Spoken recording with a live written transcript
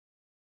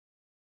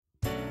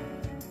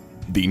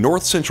The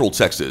North Central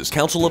Texas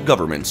Council of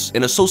Governments,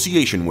 in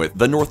association with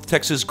the North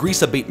Texas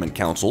Grease Abatement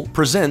Council,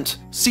 present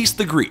Cease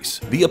the Grease,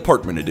 the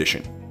Apartment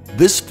Edition.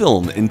 This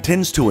film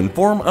intends to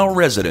inform our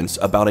residents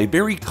about a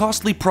very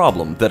costly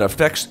problem that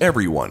affects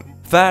everyone: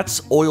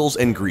 fats, oils,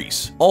 and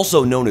grease,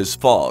 also known as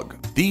fog.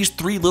 These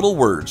three little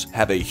words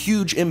have a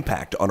huge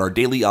impact on our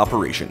daily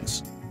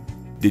operations.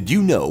 Did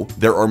you know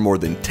there are more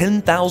than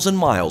 10,000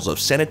 miles of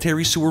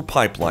sanitary sewer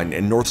pipeline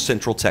in North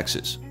Central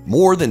Texas?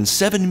 More than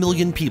 7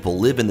 million people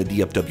live in the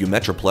DFW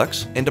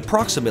Metroplex, and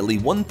approximately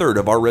 1/3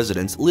 of our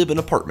residents live in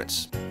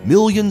apartments.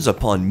 Millions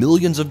upon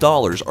millions of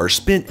dollars are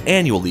spent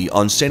annually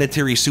on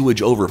sanitary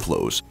sewage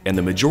overflows, and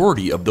the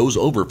majority of those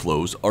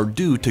overflows are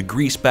due to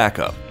grease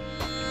backup.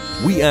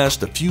 We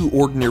asked a few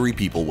ordinary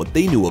people what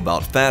they knew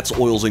about fats,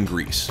 oils, and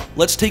grease.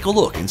 Let's take a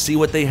look and see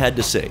what they had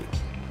to say.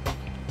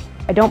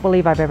 I don't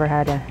believe I've ever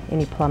had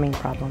any plumbing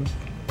problems.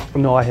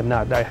 No, I have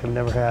not. I have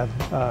never had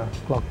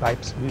clogged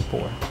pipes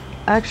before.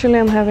 Actually,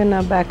 I'm having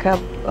a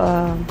backup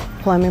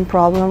plumbing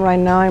problem right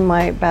now in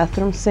my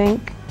bathroom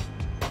sink.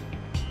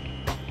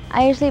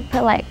 I usually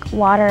put like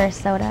water or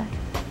soda.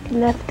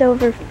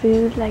 Leftover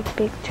food, like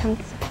big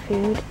chunks of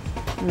food.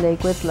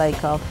 Liquids like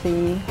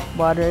coffee,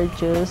 water,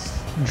 juice.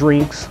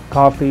 Drinks,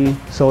 coffee,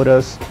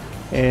 sodas,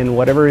 and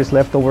whatever is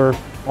left over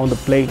on the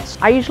plates.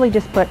 I usually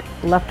just put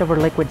leftover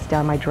liquids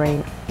down my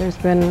drain. There's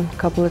been a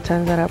couple of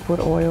times that I put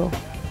oil.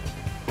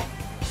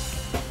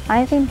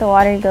 I think the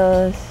water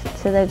goes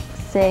to the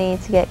city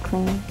to get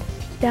cleaned.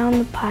 Down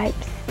the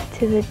pipes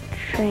to the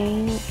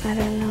drain, I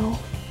don't know.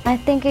 I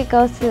think it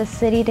goes to the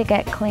city to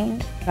get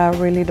cleaned. I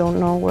really don't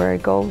know where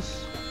it goes.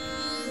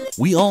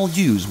 We all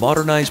use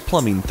modernized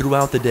plumbing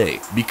throughout the day.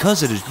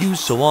 Because it is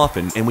used so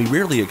often and we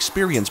rarely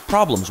experience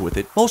problems with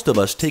it, most of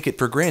us take it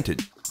for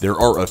granted. There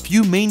are a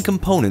few main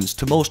components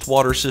to most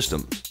water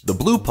systems. The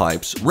blue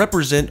pipes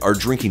represent our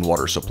drinking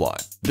water supply.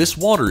 This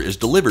water is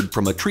delivered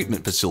from a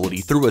treatment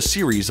facility through a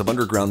series of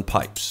underground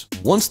pipes.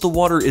 Once the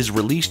water is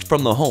released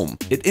from the home,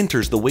 it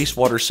enters the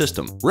wastewater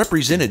system,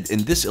 represented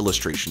in this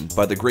illustration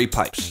by the gray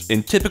pipes.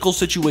 In typical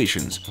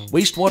situations,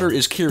 wastewater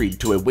is carried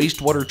to a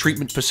wastewater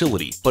treatment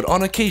facility, but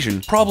on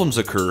occasion, problems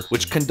occur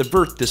which can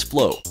divert this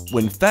flow.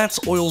 When fats,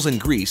 oils, and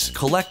grease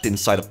collect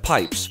inside of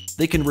pipes,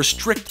 they can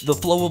restrict the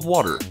flow of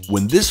water.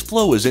 When this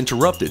flow is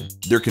interrupted,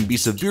 there can be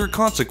severe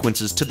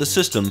consequences to the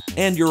system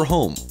and your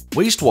home.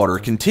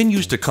 Wastewater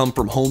continues to come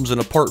from homes and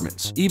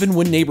apartments, even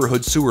when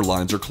neighborhood sewer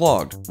lines are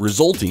clogged,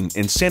 resulting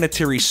in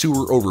sanitary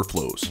sewer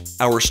overflows.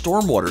 Our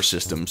stormwater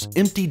systems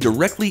empty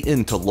directly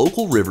into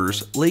local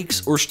rivers,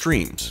 lakes, or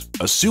streams.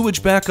 A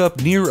sewage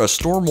backup near a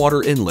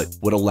stormwater inlet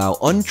would allow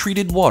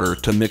untreated water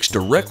to mix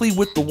directly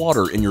with the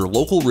water in your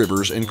local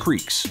rivers and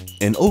creeks.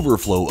 An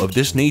overflow of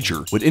this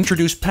nature would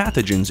introduce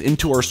pathogens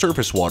into our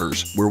surface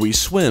waters where we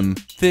swim,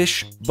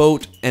 fish,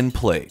 boat, and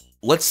play.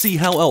 Let's see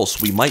how else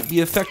we might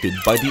be affected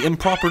by the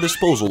improper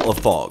disposal of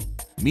fog.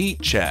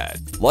 Meet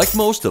Chad. Like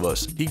most of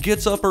us, he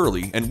gets up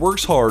early and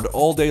works hard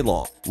all day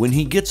long. When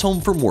he gets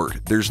home from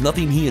work, there's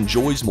nothing he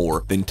enjoys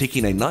more than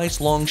taking a nice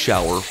long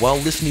shower while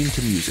listening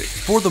to music.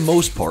 For the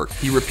most part,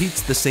 he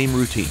repeats the same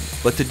routine,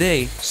 but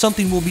today,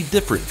 something will be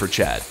different for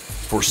Chad.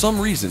 For some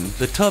reason,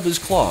 the tub is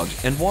clogged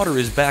and water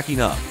is backing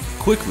up.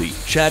 Quickly,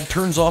 Chad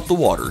turns off the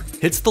water,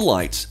 hits the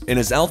lights, and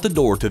is out the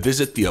door to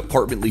visit the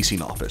apartment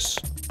leasing office.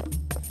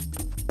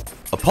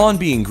 Upon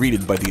being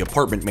greeted by the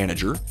apartment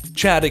manager,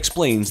 Chad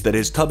explains that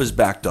his tub is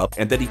backed up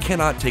and that he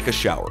cannot take a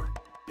shower.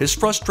 His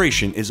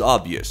frustration is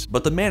obvious,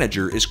 but the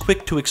manager is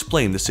quick to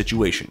explain the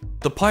situation.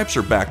 The pipes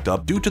are backed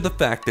up due to the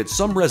fact that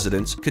some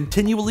residents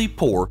continually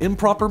pour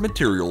improper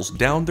materials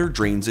down their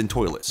drains and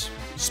toilets.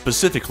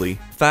 Specifically,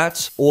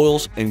 fats,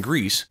 oils, and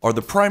grease are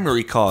the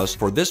primary cause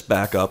for this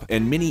backup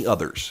and many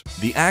others.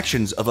 The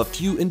actions of a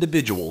few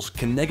individuals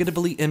can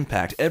negatively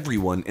impact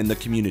everyone in the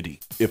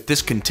community. If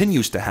this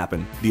continues to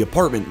happen, the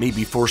apartment may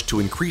be forced to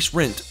increase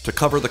rent to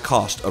cover the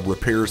cost of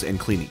repairs and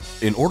cleaning.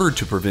 In order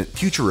to prevent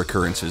future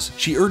occurrences,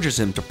 she urges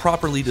him to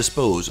properly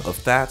dispose of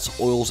fats,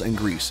 oils, and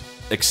grease.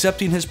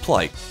 Accepting his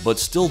plight, but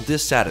still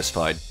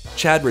dissatisfied,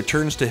 Chad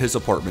returns to his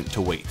apartment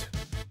to wait.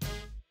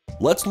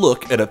 Let's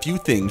look at a few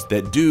things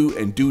that do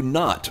and do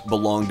not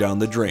belong down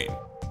the drain.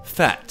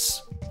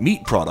 Fats.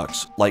 Meat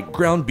products like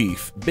ground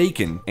beef,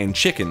 bacon, and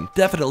chicken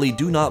definitely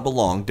do not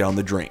belong down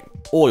the drain.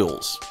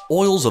 Oils.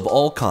 Oils of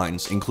all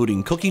kinds,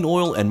 including cooking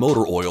oil and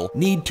motor oil,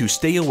 need to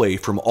stay away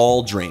from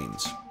all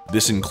drains.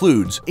 This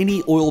includes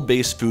any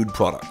oil-based food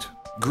product.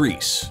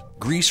 Grease.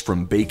 Grease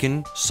from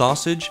bacon,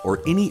 sausage,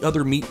 or any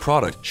other meat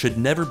product should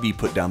never be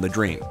put down the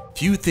drain.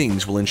 Few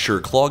things will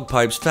ensure clogged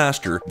pipes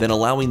faster than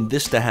allowing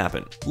this to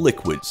happen.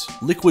 Liquids.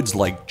 Liquids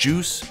like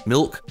juice,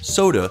 milk,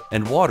 soda,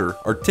 and water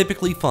are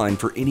typically fine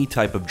for any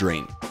type of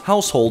drain.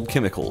 Household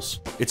chemicals.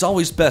 It's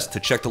always best to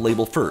check the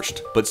label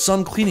first, but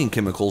some cleaning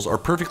chemicals are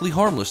perfectly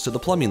harmless to the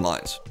plumbing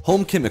lines.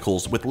 Home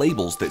chemicals with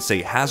labels that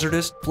say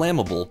hazardous,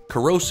 flammable,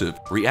 corrosive,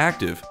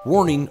 reactive,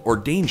 warning, or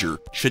danger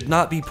should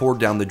not be poured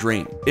down the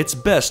drain. It's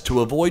best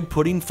to avoid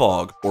putting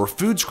fog or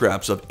food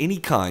scraps of any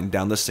kind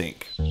down the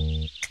sink.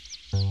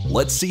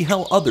 Let's see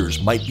how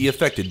others might be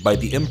affected by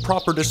the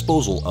improper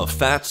disposal of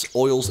fats,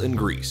 oils, and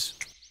grease.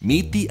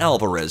 Meet the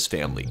Alvarez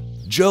family.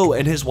 Joe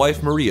and his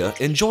wife Maria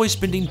enjoy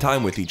spending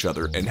time with each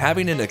other and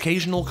having an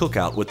occasional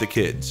cookout with the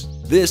kids.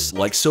 This,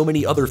 like so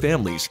many other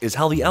families, is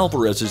how the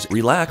Alvarezes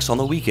relax on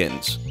the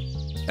weekends.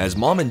 As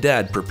mom and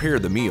dad prepare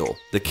the meal,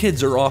 the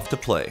kids are off to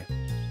play.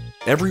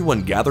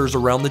 Everyone gathers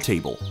around the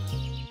table.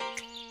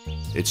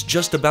 It's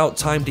just about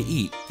time to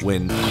eat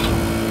when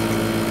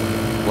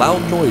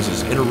loud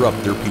noises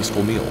interrupt their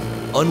peaceful meal.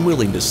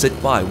 Unwilling to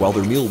sit by while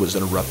their meal was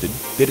interrupted,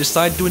 they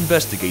decide to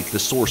investigate the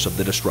source of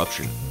the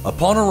disruption.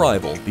 Upon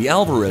arrival, the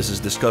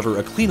Alvarezes discover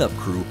a cleanup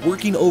crew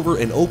working over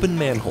an open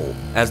manhole.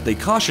 As they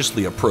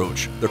cautiously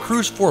approach, the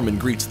crew's foreman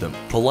greets them.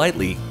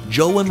 Politely,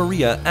 Joe and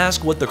Maria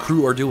ask what the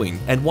crew are doing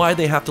and why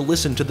they have to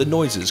listen to the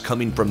noises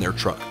coming from their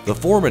truck. The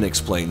foreman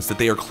explains that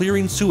they are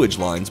clearing sewage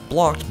lines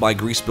blocked by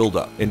grease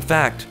buildup. In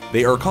fact,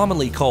 they are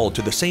commonly called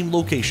to the same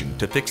location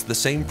to fix the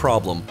same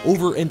problem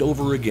over and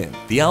over again.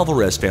 The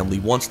Alvarez family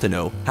wants to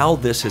know how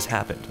this has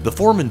happened. The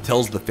foreman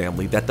tells the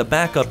family that the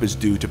backup is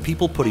due to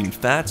people putting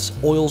fats,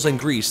 oils, and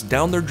grease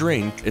down their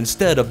drain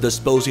instead of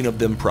disposing of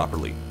them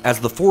properly. As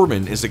the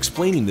foreman is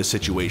explaining the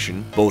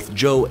situation, both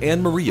Joe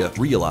and Maria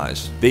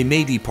realize they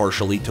may be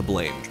partially to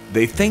blame.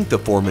 They thank the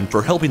foreman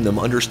for helping them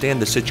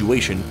understand the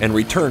situation and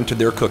return to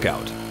their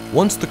cookout.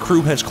 Once the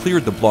crew has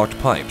cleared the blocked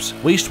pipes,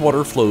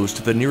 wastewater flows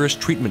to the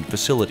nearest treatment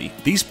facility.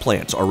 These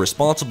plants are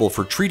responsible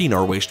for treating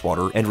our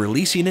wastewater and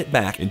releasing it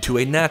back into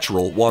a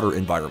natural water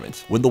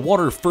environment. When the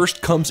water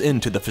first comes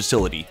into the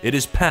facility, it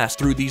is passed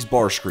through these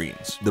bar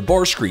screens. The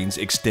bar screens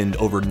extend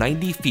over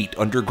 90 feet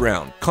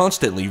underground,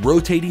 constantly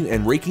rotating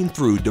and raking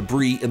through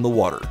debris in the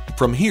water.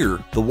 From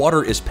here, the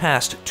water is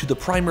passed to the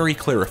primary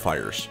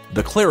clarifiers.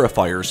 The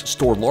clarifiers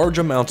store large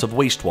amounts of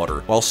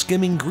wastewater while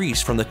skimming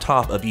grease from the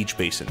top of each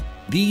basin.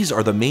 These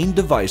are the main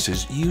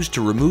devices used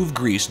to remove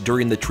grease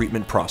during the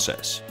treatment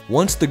process.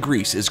 Once the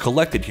grease is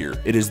collected here,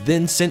 it is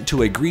then sent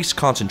to a grease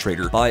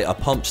concentrator by a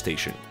pump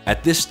station.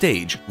 At this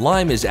stage,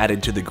 lime is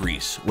added to the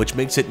grease, which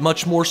makes it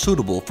much more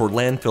suitable for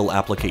landfill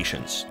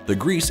applications. The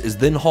grease is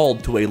then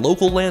hauled to a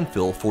local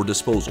landfill for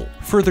disposal.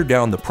 Further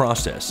down the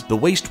process, the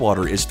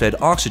wastewater is fed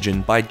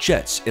oxygen by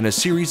jets in a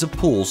series of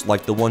pools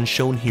like the one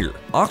shown here.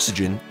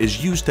 Oxygen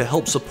is used to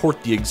help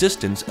support the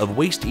existence of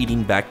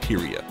waste-eating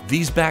bacteria.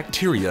 These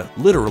bacteria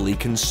literally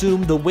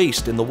consume the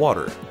waste in the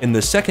water. In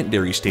the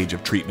secondary stage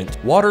of treatment,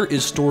 water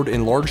is stored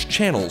in large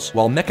channels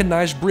while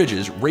mechanized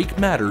bridges rake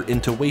matter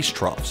into waste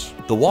troughs.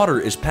 The water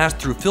is passed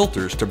through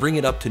filters to bring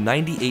it up to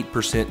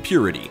 98%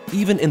 purity.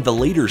 Even in the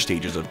later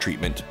stages of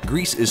treatment,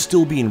 grease is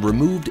still being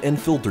removed and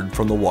filtered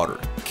from the water.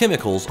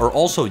 Chemicals are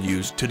also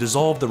used to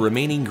dissolve the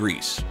remaining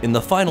grease. In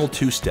the final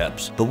two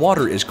steps, the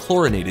water is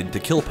chlorinated to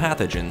kill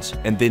pathogens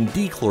and then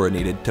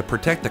dechlorinated to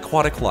protect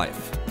aquatic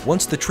life.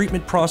 Once the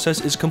treatment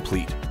process is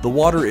complete, the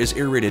water is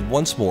aerated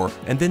once more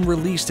and then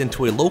released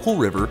into a local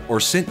river or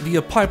sent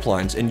via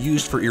pipelines and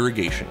used for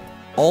irrigation.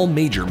 All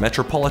major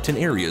metropolitan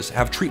areas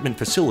have treatment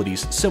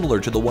facilities similar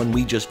to the one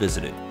we just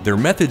visited. Their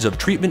methods of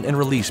treatment and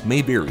release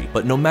may vary,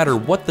 but no matter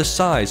what the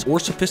size or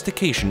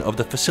sophistication of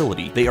the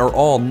facility, they are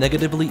all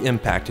negatively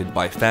impacted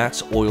by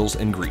fats, oils,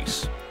 and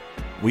grease.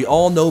 We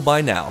all know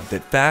by now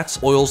that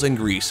fats, oils, and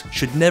grease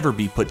should never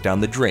be put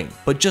down the drain,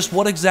 but just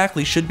what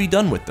exactly should be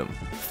done with them?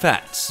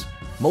 Fats.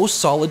 Most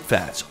solid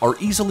fats are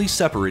easily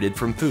separated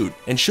from food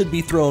and should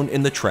be thrown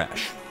in the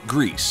trash.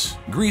 Grease.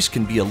 Grease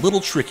can be a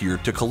little trickier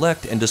to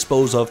collect and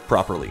dispose of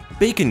properly.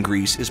 Bacon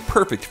grease is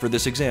perfect for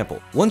this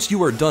example. Once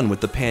you are done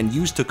with the pan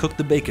used to cook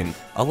the bacon,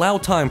 allow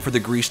time for the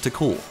grease to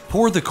cool.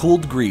 Pour the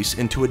cooled grease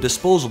into a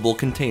disposable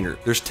container.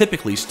 There's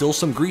typically still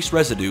some grease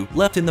residue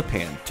left in the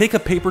pan. Take a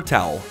paper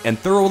towel and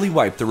thoroughly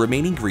wipe the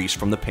remaining grease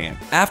from the pan.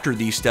 After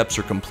these steps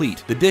are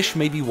complete, the dish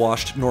may be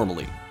washed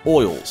normally.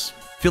 Oils.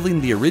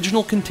 Filling the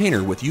original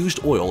container with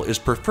used oil is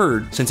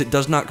preferred since it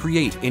does not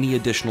create any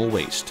additional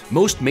waste.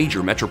 Most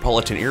major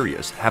metropolitan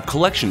areas have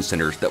collection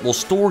centers that will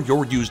store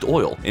your used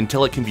oil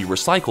until it can be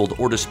recycled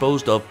or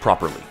disposed of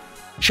properly.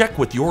 Check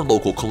with your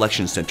local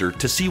collection center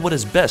to see what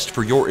is best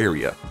for your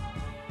area.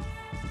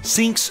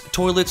 Sinks,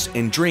 toilets,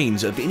 and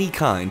drains of any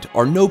kind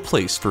are no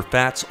place for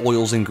fats,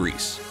 oils, and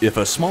grease. If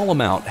a small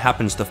amount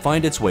happens to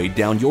find its way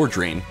down your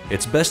drain,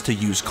 it's best to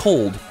use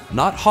cold,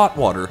 not hot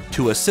water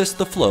to assist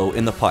the flow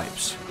in the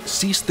pipes.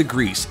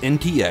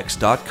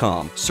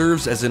 CEASETHEGREASE.com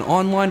serves as an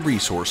online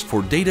resource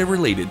for data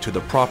related to the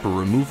proper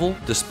removal,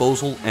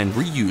 disposal, and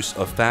reuse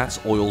of fats,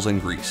 oils,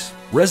 and grease.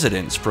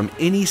 Residents from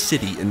any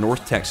city in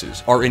North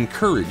Texas are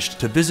encouraged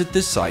to visit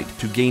this site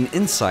to gain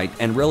insight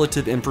and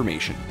relative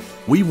information.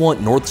 We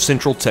want North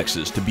Central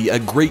Texas to be a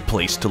great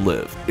place to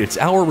live. It's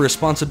our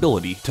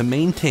responsibility to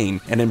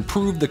maintain and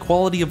improve the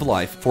quality of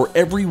life for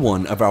every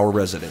one of our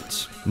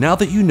residents. Now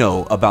that you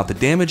know about the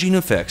damaging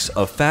effects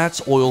of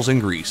fats, oils, and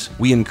grease,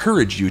 we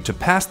encourage you to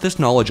pass this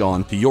knowledge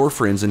on to your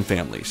friends and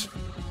families.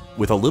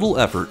 With a little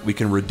effort, we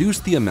can reduce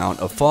the amount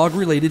of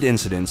fog-related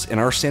incidents in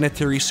our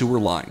sanitary sewer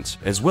lines,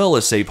 as well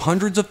as save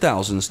hundreds of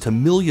thousands to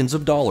millions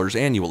of dollars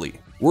annually.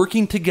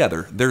 Working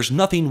together, there's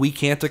nothing we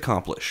can't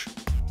accomplish.